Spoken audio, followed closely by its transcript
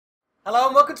Hello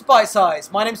and welcome to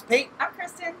Bitesize. My name's Pete. I'm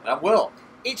Kristen. And I'm Will.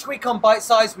 Each week on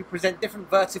Bitesize we present different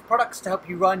Vertiv products to help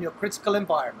you run your critical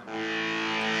environment.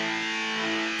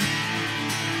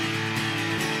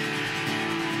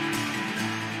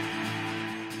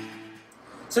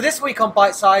 So this week on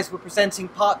Bitesize we're presenting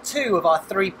part 2 of our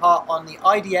 3-part on the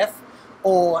IDF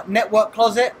or network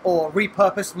closet or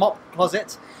repurposed mop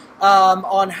closet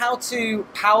on how to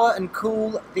power and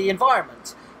cool the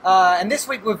environment. And this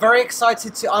week we're very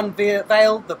excited to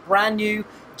unveil the brand new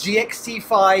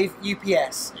GXT5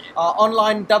 UPS, our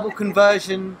online double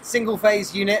conversion single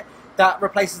phase unit that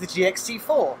replaces the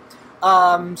GXT4.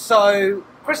 So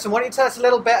Kristen, why don't you tell us a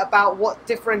little bit about what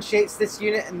differentiates this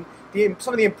unit and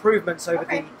some of the improvements over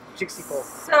the GXT4?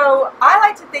 So I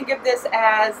like to think of this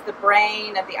as the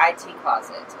brain of the IT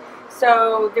closet.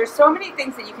 So there's so many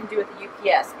things that you can do with the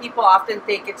UPS. People often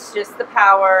think it's just the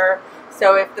power.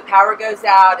 So if the power goes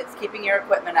out, it's keeping your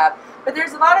equipment up. But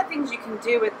there's a lot of things you can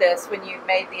do with this when you've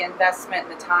made the investment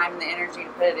and the time and the energy to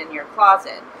put it in your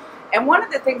closet. And one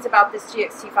of the things about this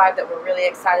GXT5 that we're really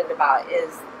excited about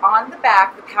is on the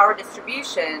back, the power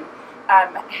distribution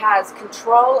has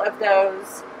control of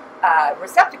those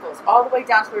receptacles all the way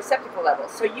down to the receptacle level.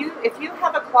 So if you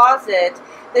have a closet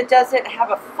that doesn't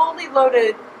have a fully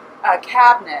loaded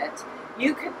cabinet,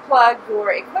 you could plug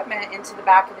your equipment into the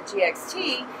back of the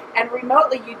GXT and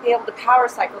remotely you'd be able to power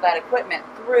cycle that equipment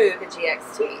through the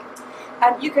GXT.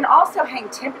 You can also hang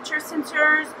temperature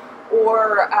sensors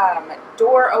or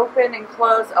door open and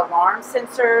close alarm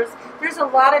sensors. There's a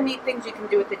lot of neat things you can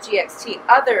do with the GXT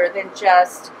other than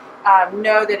just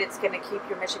know that it's going to keep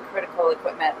your mission critical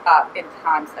equipment up in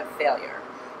times of failure.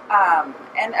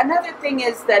 And another thing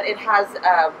is that it has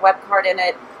a web card in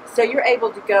it, so you're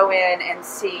able to go in and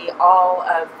see all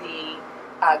of the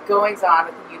goings on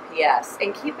with the UPS.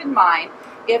 And keep in mind,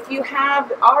 if you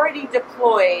have already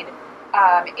deployed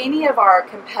any of our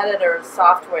competitors'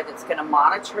 software that's going to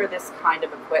monitor this kind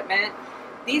of equipment,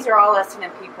 these are all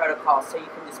SNMP protocols, so you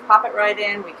can just pop it right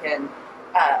in. We can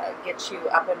get you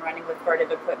up and running with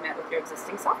Vertiv equipment with your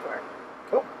existing software.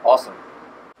 Cool. Awesome.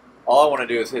 All I want to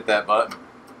do is hit that button.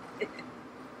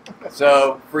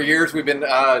 So for years we've been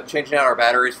changing out our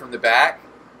batteries from the back.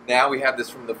 Now we have this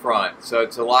from the front. So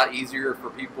it's a lot easier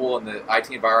for people in the IT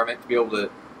environment to be able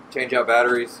to change out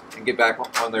batteries and get back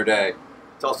on their day.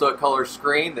 It's also a color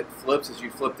screen that flips as you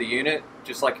flip the unit,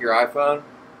 just like your iPhone.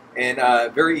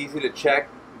 And very easy to check,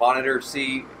 monitor,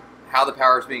 see how the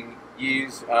power is being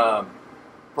used. From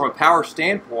a power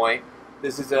standpoint,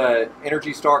 this is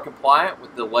Energy Star compliant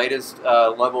with the latest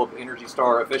level of Energy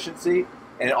Star efficiency,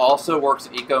 and it also works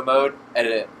in eco mode at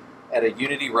a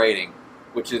Unity rating,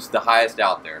 which is the highest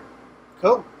out there.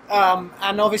 Cool.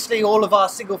 And obviously all of our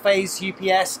single phase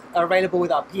UPS are available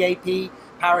with our PAP,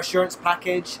 Power Assurance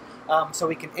Package, so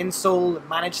we can install and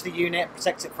manage the unit,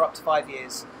 protect it for up to 5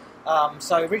 years.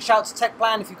 So reach out to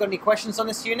TechPlan if you've got any questions on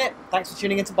this unit. Thanks for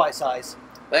tuning into Bitesize.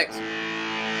 Thanks.